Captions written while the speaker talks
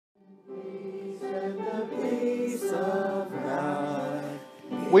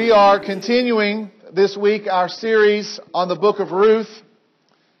We are continuing this week our series on the book of Ruth,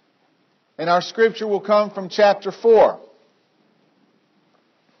 and our scripture will come from chapter 4.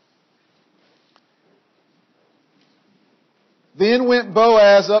 Then went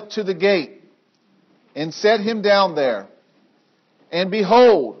Boaz up to the gate and set him down there. And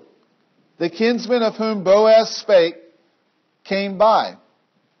behold, the kinsman of whom Boaz spake came by,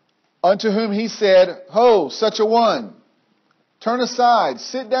 unto whom he said, Ho, such a one! Turn aside,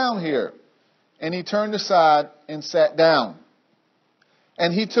 sit down here. And he turned aside and sat down.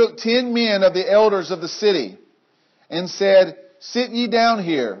 And he took 10 men of the elders of the city and said, Sit ye down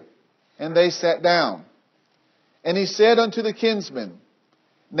here. And they sat down. And he said unto the kinsman,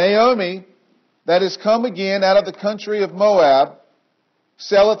 Naomi, that is come again out of the country of Moab,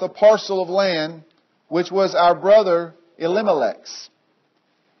 selleth a parcel of land, which was our brother Elimelech's.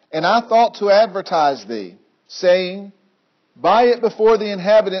 And I thought to advertise thee, saying, Buy it before the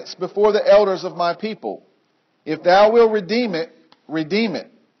inhabitants, before the elders of my people. If thou wilt redeem it, redeem it.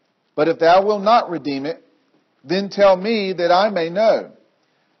 But if thou wilt not redeem it, then tell me that I may know.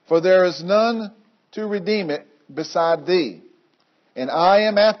 For there is none to redeem it beside thee, and I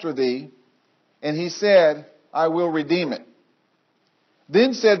am after thee. And he said, I will redeem it.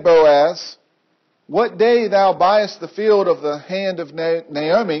 Then said Boaz, What day thou buyest the field of the hand of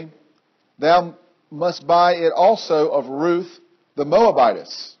Naomi, thou must buy it also of Ruth the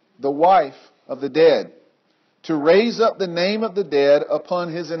Moabitess, the wife of the dead, to raise up the name of the dead upon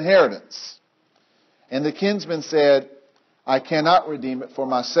his inheritance. And the kinsman said, I cannot redeem it for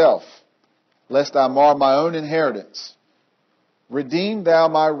myself, lest I mar my own inheritance. Redeem thou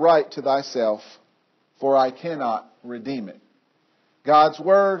my right to thyself, for I cannot redeem it. God's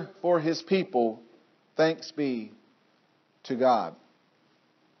word for his people. Thanks be to God.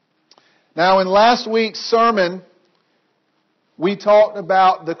 Now, in last week's sermon, we talked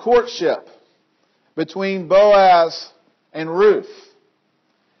about the courtship between Boaz and Ruth,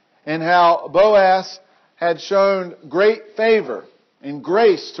 and how Boaz had shown great favor and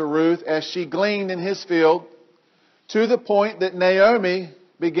grace to Ruth as she gleaned in his field, to the point that Naomi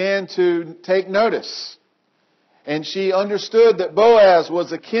began to take notice. And she understood that Boaz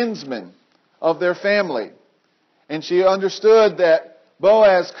was a kinsman of their family. And she understood that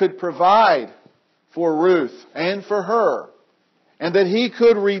Boaz could provide for Ruth and for her, and that he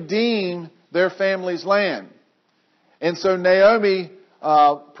could redeem their family's land. And so Naomi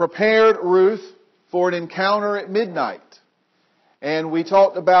prepared Ruth for an encounter at midnight. And we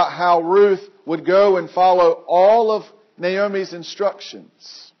talked about how Ruth would go and follow all of Naomi's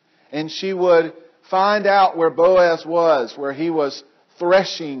instructions. And she would find out where Boaz was, where he was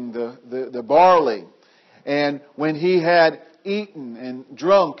threshing the barley. And when he had eaten and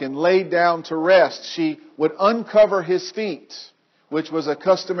drunk and laid down to rest, she would uncover his feet, which was a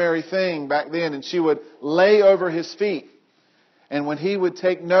customary thing back then, and she would lay over his feet. And when he would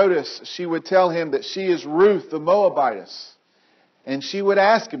take notice, she would tell him that she is Ruth the Moabitess. And she would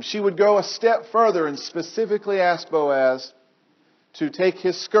ask him, she would go a step further and specifically ask Boaz to take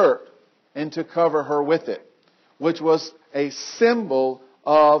his skirt and to cover her with it, which was a symbol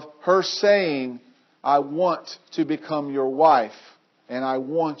of her saying, I want to become your wife, and I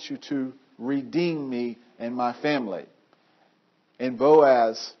want you to redeem me and my family. And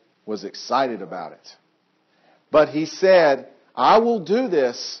Boaz was excited about it. But he said, I will do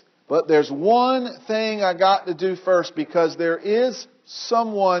this, but there's one thing I got to do first, because there is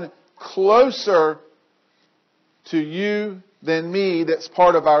someone closer to you than me that's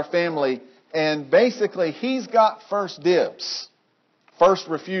part of our family. And basically, he's got first dibs. First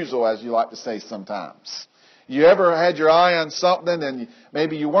refusal, as you like to say sometimes. You ever had your eye on something and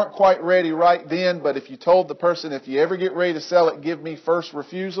maybe you weren't quite ready right then, but if you told the person, if you ever get ready to sell it, give me first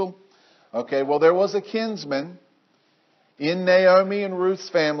refusal? Okay, well, there was a kinsman in Naomi and Ruth's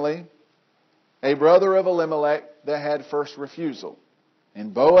family, a brother of Elimelech, that had first refusal.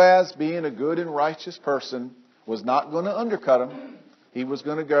 And Boaz, being a good and righteous person, was not going to undercut him. He was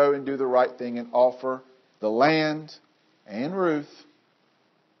going to go and do the right thing and offer the land and Ruth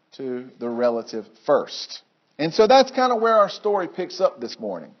to the relative first. And so that's kind of where our story picks up this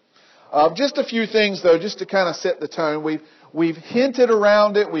morning. Just a few things, though, just to kind of set the tone. We've hinted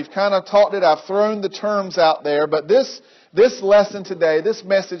around it. We've kind of talked it. I've thrown the terms out there. But this lesson today, this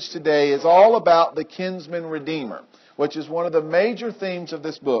message today, is all about the kinsman redeemer, which is one of the major themes of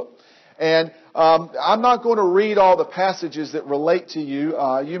this book. And I'm not going to read all the passages that relate to you.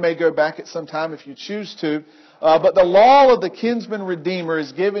 You may go back at some time if you choose to. But the law of the kinsman redeemer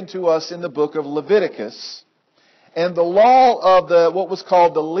is given to us in the book of Leviticus. And the law of what was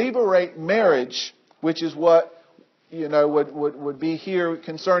called the levirate marriage, which is what would be here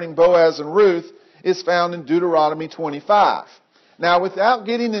concerning Boaz and Ruth is found in Deuteronomy 25. Now, without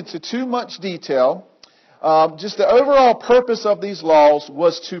getting into too much detail, just the overall purpose of these laws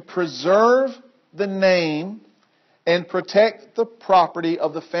was to preserve the name and protect the property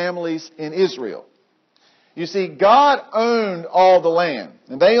of the families in Israel. You see, God owned all the land,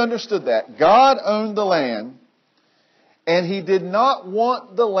 and they understood that. God owned the land, and He did not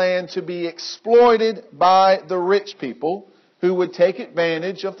want the land to be exploited by the rich people who would take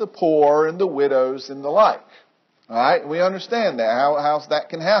advantage of the poor and the widows and the like. All right? We understand that, how that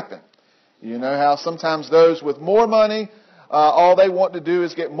can happen. You know how sometimes those with more money, all they want to do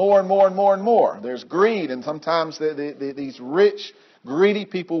is get more and more and more and more. There's greed, and sometimes these rich, greedy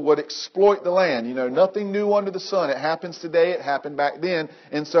people would exploit the land. You know, nothing new under the sun. It happens today. It happened back then.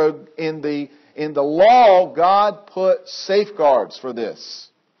 And so in the law, God put safeguards for this,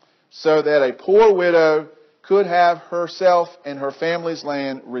 so that a poor widow could have herself and her family's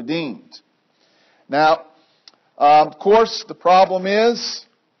land redeemed. Now, of course, the problem is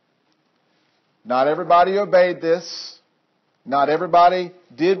not everybody obeyed this. Not everybody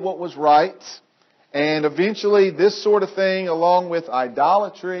did what was right. And eventually this sort of thing, along with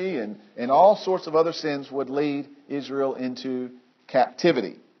idolatry and all sorts of other sins, would lead Israel into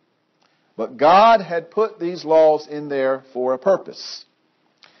captivity. But God had put these laws in there for a purpose.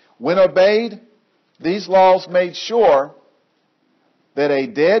 When obeyed, these laws made sure that a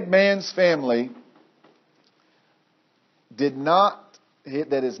dead man's family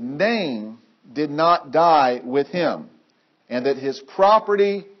that his name did not die with him, and that his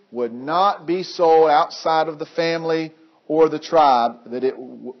property would not be sold outside of the family or the tribe, that it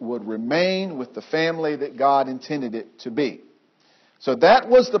would remain with the family that God intended it to be. So that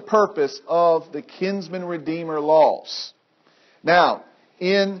was the purpose of the kinsman redeemer laws. Now,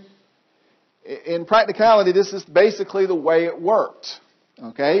 in practicality, this is basically the way it worked.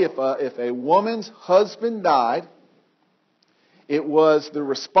 Okay, if a woman's husband died, it was the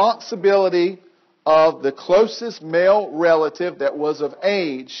responsibility of the closest male relative that was of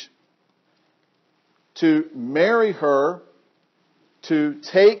age to marry her, to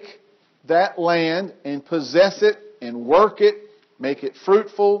take that land and possess it and work it, make it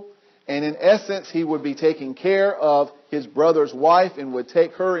fruitful. And in essence, he would be taking care of his brother's wife and would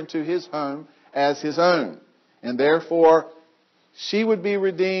take her into his home as his own. And therefore, she would be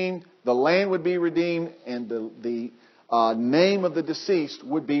redeemed, the land would be redeemed, and the name of the deceased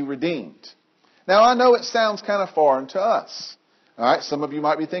would be redeemed. Now, I know it sounds kind of foreign to us. All right, some of you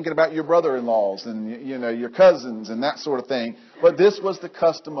might be thinking about your brother-in-laws and, your cousins and that sort of thing. But this was the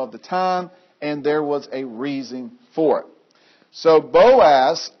custom of the time, and there was a reason for it. So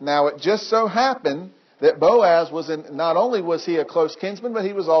Boaz, now it just so happened that Boaz not only was he a close kinsman, but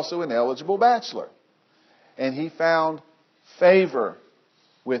he was also an eligible bachelor. And he found favor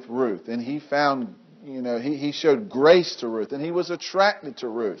with Ruth. And he found, he showed grace to Ruth. And he was attracted to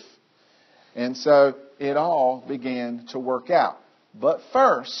Ruth. And so it all began to work out. But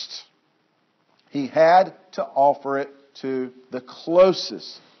first, he had to offer it to the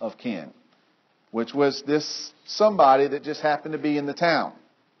closest of kin, which was this somebody that just happened to be in the town.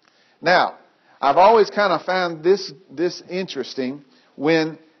 Now, I've always kind of found this interesting.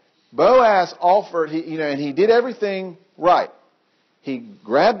 When Boaz offered, and he did everything right. He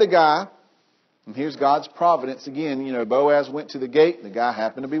grabbed the guy, and here's God's providence again. Boaz went to the gate, and the guy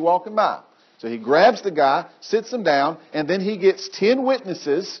happened to be walking by. So he grabs the guy, sits him down, and then he gets 10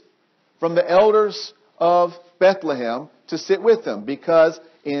 witnesses from the elders of Bethlehem to sit with him. Because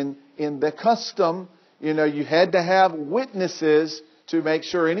in the custom, you had to have witnesses to make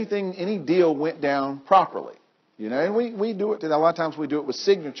sure any deal went down properly. And we do it, a lot of times we do it with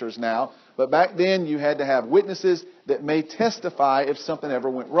signatures now. But back then you had to have witnesses that may testify if something ever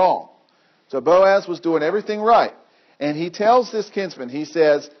went wrong. So Boaz was doing everything right. And he tells this kinsman, he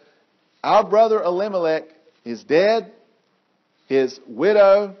says, our brother Elimelech is dead. His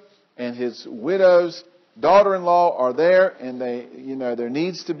widow and his widow's daughter-in-law are there, and there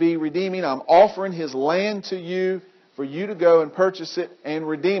needs to be redeeming. I'm offering his land to you for you to go and purchase it and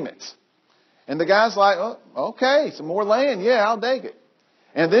redeem it. And the guy's like, oh, okay, some more land. Yeah, I'll take it.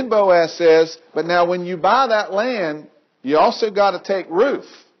 And then Boaz says, but now when you buy that land, you also got to take Ruth.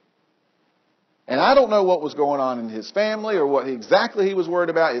 And I don't know what was going on in his family or what exactly he was worried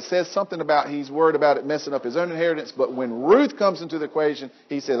about. It says something about he's worried about it messing up his own inheritance. But when Ruth comes into the equation,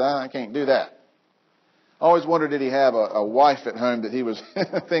 he says, I can't do that. I always wondered, did he have a wife at home that he was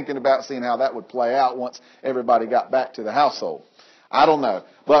thinking about seeing how that would play out once everybody got back to the household? I don't know.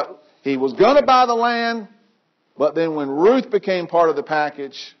 But he was going to buy the land. But then when Ruth became part of the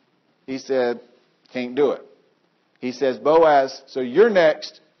package, he said, can't do it. He says, Boaz, so you're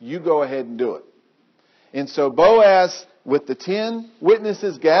next. You go ahead and do it. And so Boaz, with the 10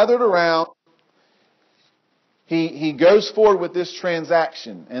 witnesses gathered around, he goes forward with this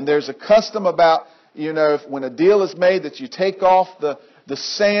transaction. And there's a custom about, when a deal is made, that you take off the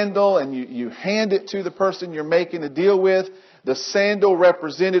sandal and you hand it to the person you're making a deal with. The sandal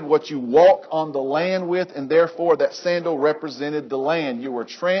represented what you walk on the land with, and therefore that sandal represented the land. You were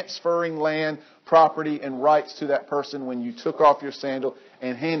transferring land, property, and rights to that person when you took off your sandal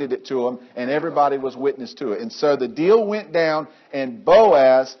and handed it to them, and everybody was witness to it. And so the deal went down, and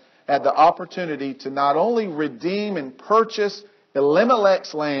Boaz had the opportunity to not only redeem and purchase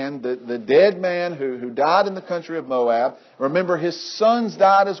Elimelech's land, the dead man who died in the country of Moab. Remember, his sons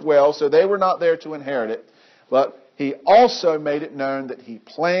died as well, so they were not there to inherit it. But he also made it known that he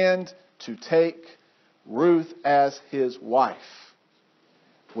planned to take Ruth as his wife,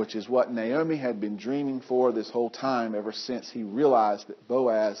 which is what Naomi had been dreaming for this whole time, ever since he realized that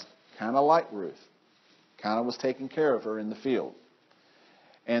Boaz kind of liked Ruth, kind of was taking care of her in the field.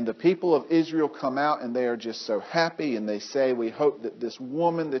 And the people of Israel come out, and they are just so happy, and they say, we hope that this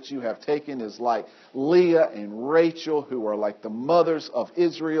woman that you have taken is like Leah and Rachel, who are like the mothers of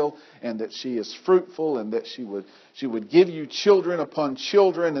Israel, and that she is fruitful, and that she would give you children upon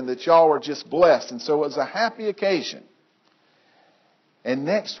children, and that y'all are just blessed. And so it was a happy occasion. And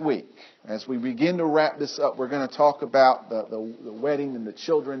next week, as we begin to wrap this up, we're going to talk about the wedding and the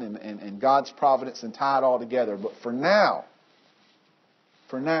children and God's providence and tie it all together. But for now,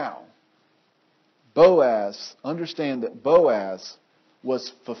 Boaz, understand that Boaz was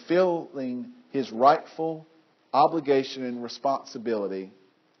fulfilling his rightful obligation and responsibility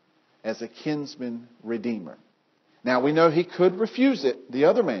as a kinsman redeemer. Now, we know he could refuse it. The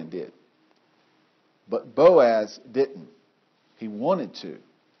other man did. But Boaz didn't. He wanted to.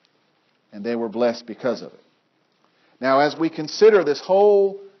 And they were blessed because of it. Now, as we consider this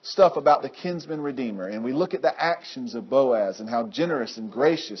whole stuff about the kinsman redeemer, and we look at the actions of Boaz and how generous and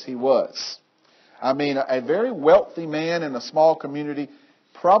gracious he was. I mean, a very wealthy man in a small community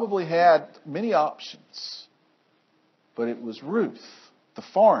probably had many options. But it was Ruth, the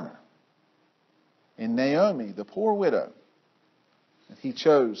foreigner, and Naomi, the poor widow, that he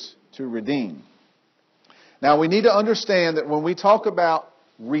chose to redeem. Now, we need to understand that when we talk about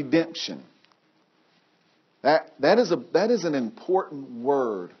redemption, that is an important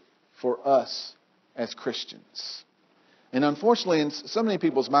word for us as Christians. And unfortunately, in so many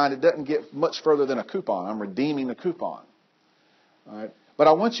people's mind, it doesn't get much further than a coupon. I'm redeeming a coupon. All right? But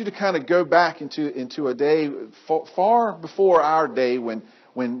I want you to kind of go back into a day far before our day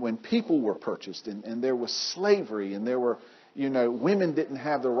when people were purchased and there was slavery and there were, women didn't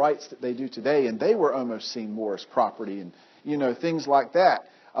have the rights that they do today, and they were almost seen more as property and, things like that.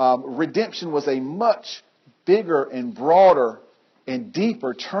 Redemption was a much bigger and broader and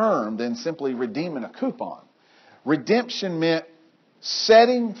deeper term than simply redeeming a coupon. Redemption meant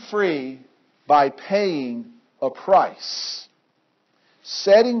setting free by paying a price.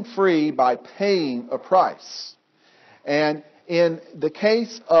 Setting free by paying a price. And in the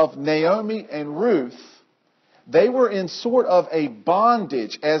case of Naomi and Ruth, they were in sort of a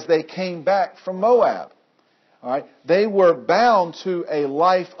bondage as they came back from Moab. All right? They were bound to a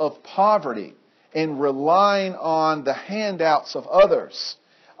life of poverty and relying on the handouts of others.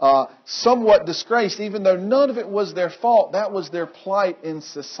 Somewhat disgraced, even though none of it was their fault. That was their plight in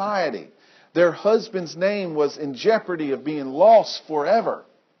society. Their husband's name was in jeopardy of being lost forever.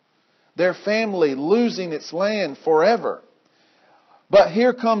 Their family losing its land forever. But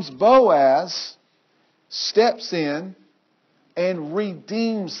here comes Boaz, steps in and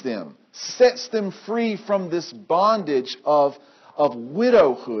redeems them, sets them free from this bondage of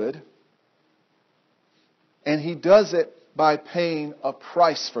widowhood, and he does it by paying a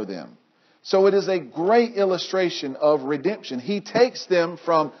price for them. So it is a great illustration of redemption. He takes them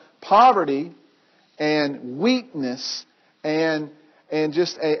from poverty and weakness and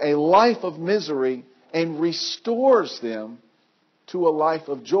just a life of misery and restores them to a life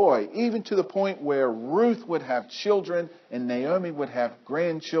of joy, even to the point where Ruth would have children and Naomi would have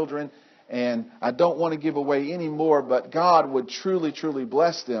grandchildren. And I don't want to give away any more, but God would truly, truly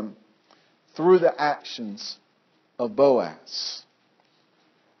bless them through the actions of Boaz.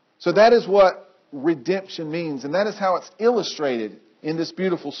 So that is what redemption means, and that is how it's illustrated in this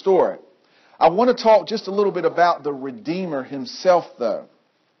beautiful story. I want to talk just a little bit about the Redeemer himself, though.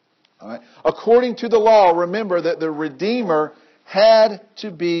 All right. According to the law, remember that the Redeemer had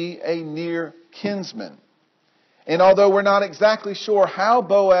to be a near kinsman. And although we're not exactly sure how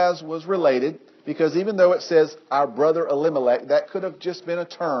Boaz was related, because even though it says our brother Elimelech, that could have just been a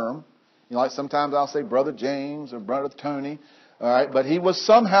term. You know, like sometimes I'll say Brother James or Brother Tony. All right, but he was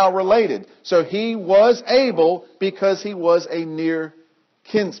somehow related. So he was able because he was a near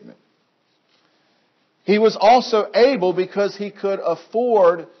kinsman. He was also able because he could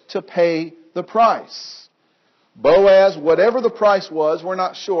afford to pay the price. Boaz, whatever the price was, we're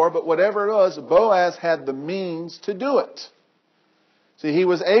not sure, but whatever it was, Boaz had the means to do it. See, he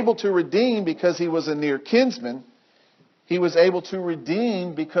was able to redeem because he was a near kinsman. He was able to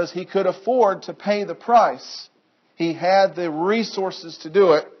redeem because he could afford to pay the price. He had the resources to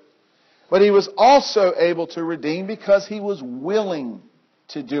do it. But he was also able to redeem because he was willing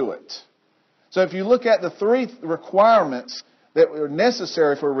to do it. So if you look at the three requirements that were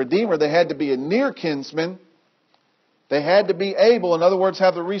necessary for a redeemer, they had to be a near kinsman. They had to be able, in other words,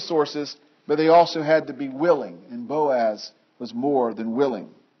 have the resources, but they also had to be willing. And Boaz was more than willing.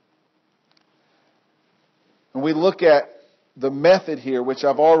 And we look at the method here, which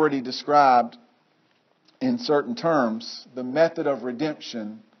I've already described in certain terms, the method of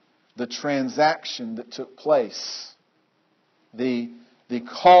redemption, the transaction that took place. The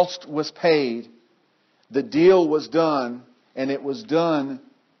cost was paid, the deal was done, and it was done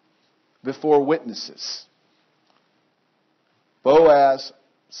before witnesses. Boaz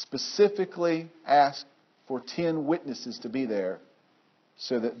specifically asked for 10 witnesses to be there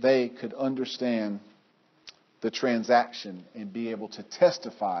so that they could understand the transaction and be able to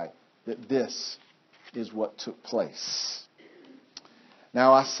testify that this is what took place.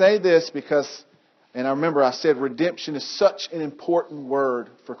 Now I say this because, and I remember I said redemption is such an important word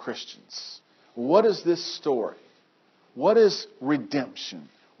for Christians. What is this story? What is redemption?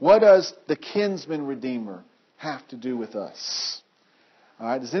 What does the kinsman redeemer have to do with us? All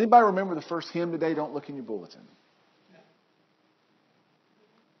right, does anybody remember the first hymn today? Don't look in your bulletin.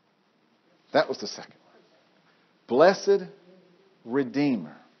 That was the second one. Blessed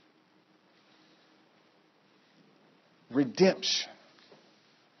Redeemer. Redemption.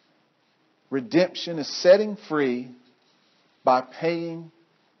 Redemption is setting free by paying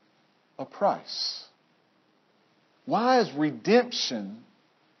a price. Why is redemption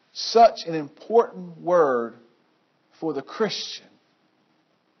such an important word for the Christian?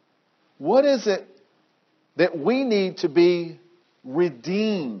 What is it that we need to be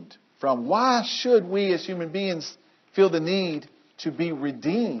redeemed from? Why should we as human beings feel the need to be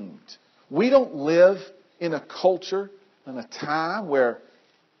redeemed? We don't live in a culture and a time where,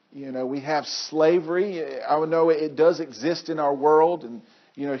 we have slavery. I know it does exist in our world, and,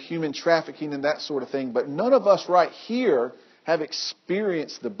 human trafficking and that sort of thing. But none of us right here have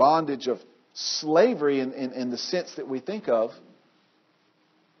experienced the bondage of slavery in the sense that we think of.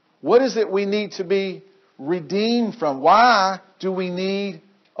 What is it we need to be redeemed from? Why do we need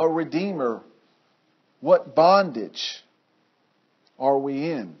a redeemer? What bondage are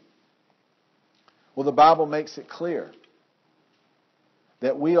we in? Well, the Bible makes it clear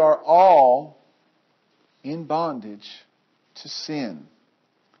that we are all in bondage to sin.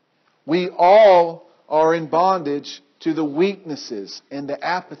 We all are in bondage to the weaknesses and the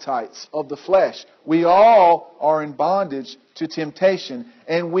appetites of the flesh. We all are in bondage to temptation.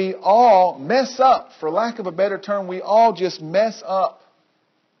 And we all mess up. For lack of a better term, we all just mess up.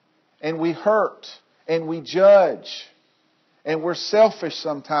 And we hurt. And we judge. And we're selfish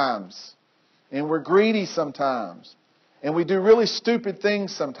sometimes. And we're greedy sometimes. And we do really stupid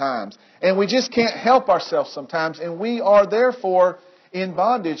things sometimes. And we just can't help ourselves sometimes. And we are therefore in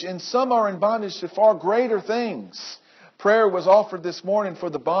bondage. And some are in bondage to far greater things. Prayer was offered this morning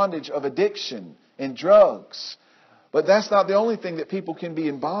for the bondage of addiction and drugs. But that's not the only thing that people can be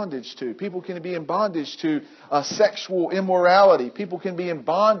in bondage to. People can be in bondage to sexual immorality. People can be in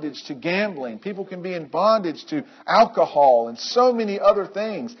bondage to gambling. People can be in bondage to alcohol and so many other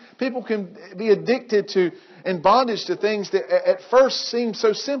things. People can be addicted to and bondage to things that at first seem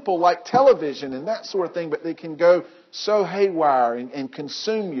so simple, like television and that sort of thing, but they can go so haywire and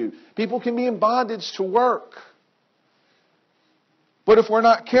consume you. People can be in bondage to work. But if we're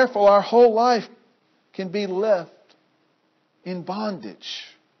not careful, our whole life can be left in bondage.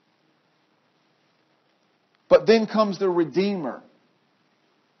 But then comes the Redeemer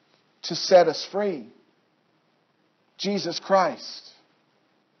to set us free. Jesus Christ.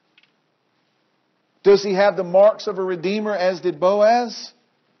 Does he have the marks of a Redeemer as did Boaz?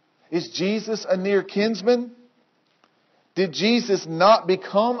 Is Jesus a near kinsman? Did Jesus not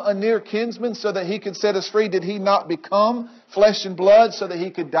become a near kinsman so that he could set us free? Did he not become flesh and blood so that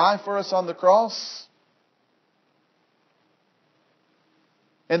he could die for us on the cross?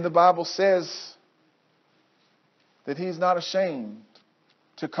 And the Bible says that he's not ashamed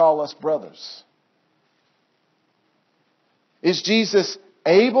to call us brothers. Is Jesus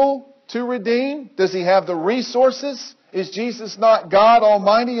able to redeem? Does He have the resources? Is Jesus not God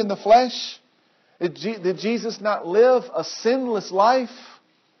Almighty in the flesh? Did Jesus not live a sinless life?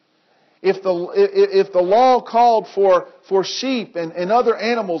 If the law called for sheep and other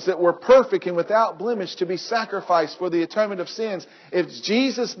animals that were perfect and without blemish to be sacrificed for the atonement of sins, if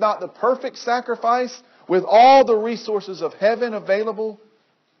Jesus not the perfect sacrifice with all the resources of heaven available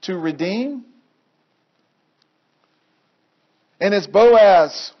to redeem? And as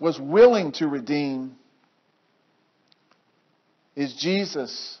Boaz was willing to redeem, is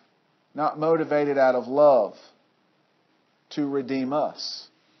Jesus not motivated out of love to redeem us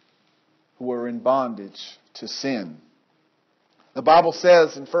who are in bondage to sin? The Bible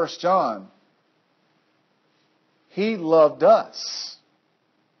says in 1 John, He loved us.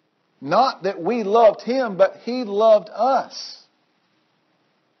 Not that we loved Him, but He loved us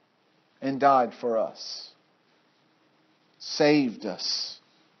and died for us. Saved us,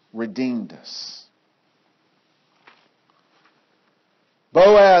 redeemed us.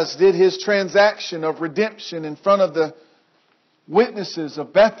 Boaz did his transaction of redemption in front of the witnesses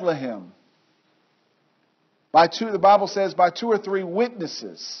of Bethlehem. The Bible says by 2 or 3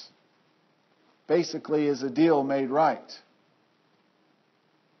 witnesses. Basically is a deal made right.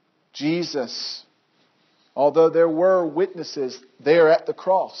 Jesus, although there were witnesses there at the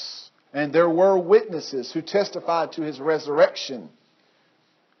cross, and there were witnesses who testified to His resurrection,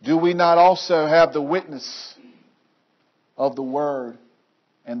 do we not also have the witness of the Word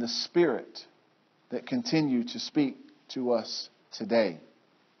and the Spirit that continue to speak to us today?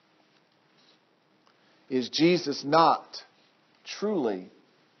 Is Jesus not truly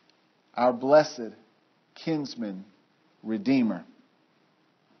our blessed kinsman redeemer?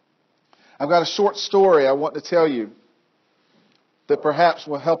 I've got a short story I want to tell you that perhaps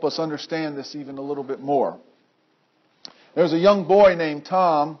will help us understand this even a little bit more. There's a young boy named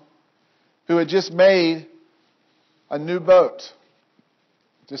Tom who had just made a new boat.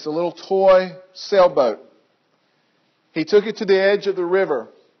 Just a little toy sailboat. He took it to the edge of the river.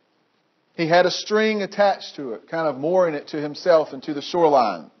 He had a string attached to it, kind of mooring it to himself and to the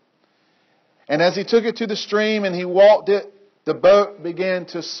shoreline. And as he took it to the stream and he walked it, the boat began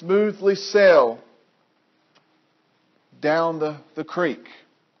to smoothly sail down the creek.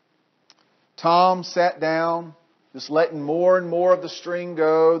 Tom sat down, just letting more and more of the string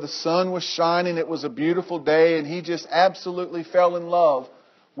go. The sun was shining. It was a beautiful day, and he just absolutely fell in love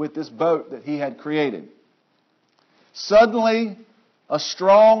with this boat that he had created. Suddenly, a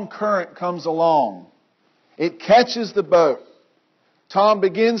strong current comes along. It catches the boat. Tom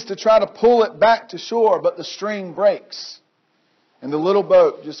begins to try to pull it back to shore, but the string breaks. And the little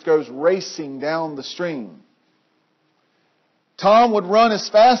boat just goes racing down the stream. Tom would run as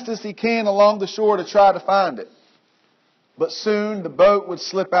fast as he can along the shore to try to find it. But soon the boat would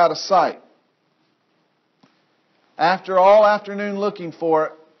slip out of sight. After all afternoon looking for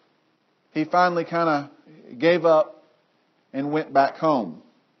it, he finally kind of gave up and went back home.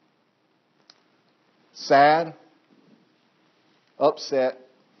 Sad, upset,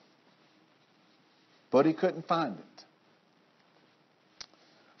 but he couldn't find it.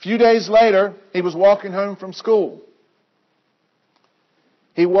 A few days later, he was walking home from school.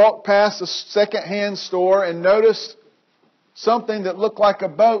 He walked past a second-hand store and noticed something that looked like a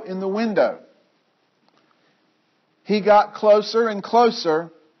boat in the window. He got closer and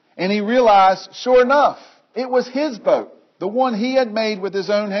closer, and he realized, sure enough, it was his boat, the one he had made with his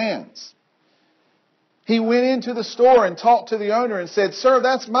own hands. He went into the store and talked to the owner and said, "Sir,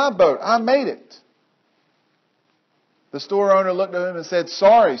 that's my boat. I made it." The store owner looked at him and said,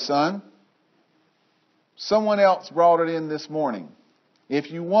 "Sorry, son. Someone else brought it in this morning. If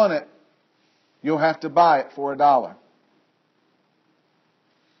you want it, you'll have to buy it for $1."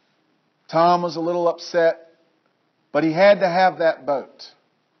 Tom was a little upset, but he had to have that boat.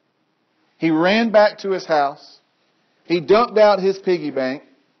 He ran back to his house. He dumped out his piggy bank.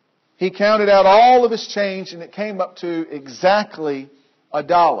 He counted out all of his change, and it came up to exactly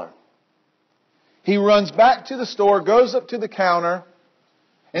 $1. He runs back to the store, goes up to the counter,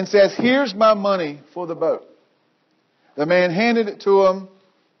 and says, "Here's my money for the boat." The man handed it to him.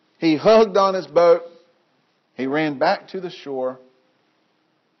 He hugged on his boat. He ran back to the shore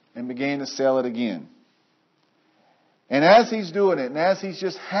and began to sail it again. And as he's doing it, and as he's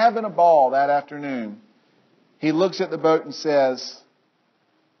just having a ball that afternoon, he looks at the boat and says,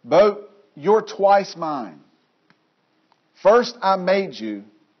 "Boat, you're twice mine. First I made you,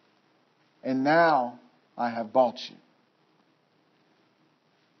 and now I have bought you."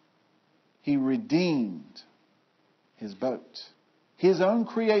 He redeemed his boat, his own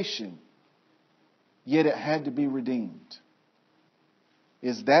creation, yet it had to be redeemed.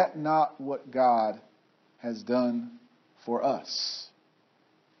 Is that not what God has done for us?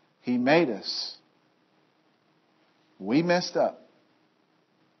 He made us. We messed up.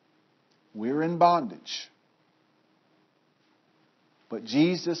 We're in bondage. But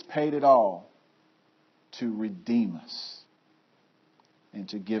Jesus paid it all to redeem us and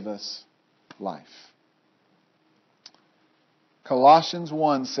to give us life. Colossians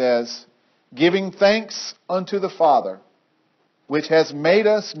 1 says, giving thanks unto the Father, which has made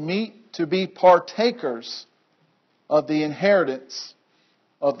us meet to be partakers of the inheritance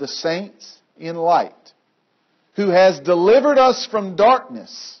of the saints in light, who has delivered us from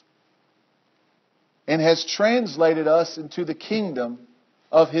darkness and has translated us into the kingdom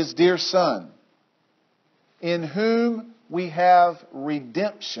of His dear Son, in whom we have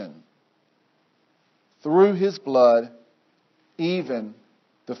redemption through His blood, even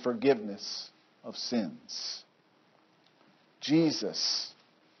the forgiveness of sins. Jesus,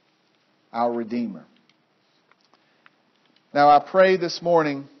 our Redeemer. Now I pray this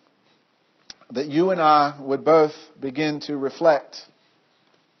morning that you and I would both begin to reflect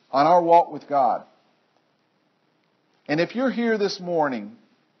on our walk with God. And if you're here this morning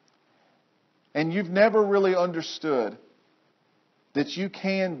and you've never really understood that you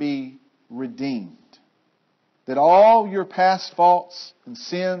can be redeemed, that all your past faults and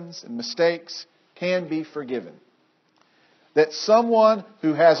sins and mistakes can be forgiven, that someone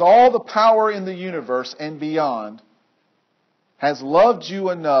who has all the power in the universe and beyond has loved you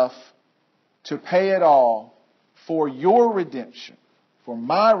enough to pay it all for your redemption, for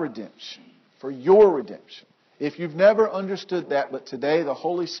my redemption, for your redemption. If you've never understood that, but today the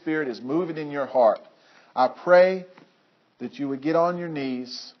Holy Spirit is moving in your heart, I pray that you would get on your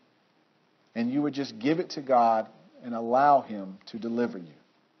knees and you would just give it to God and allow Him to deliver you.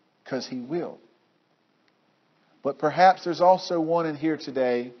 Because He will. But perhaps there's also one in here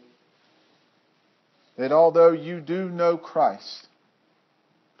today that although you do know Christ,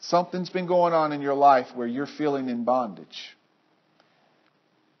 something's been going on in your life where you're feeling in bondage.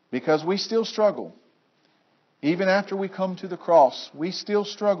 Because we still struggle. Even after we come to the cross, we still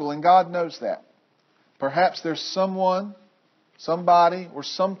struggle, and God knows that. Perhaps there's someone, somebody, or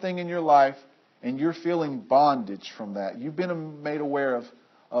something in your life, and you're feeling bondage from that. You've been made aware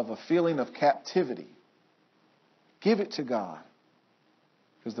of a feeling of captivity. Give it to God.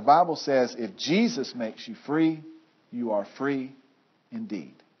 Because the Bible says, if Jesus makes you free, you are free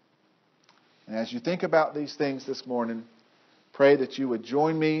indeed. And as you think about these things this morning, pray that you would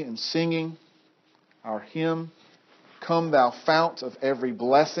join me in singing our hymn, Come Thou Fount of Every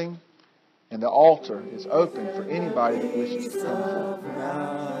Blessing. And the altar is open for anybody that wishes to come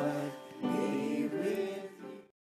forward.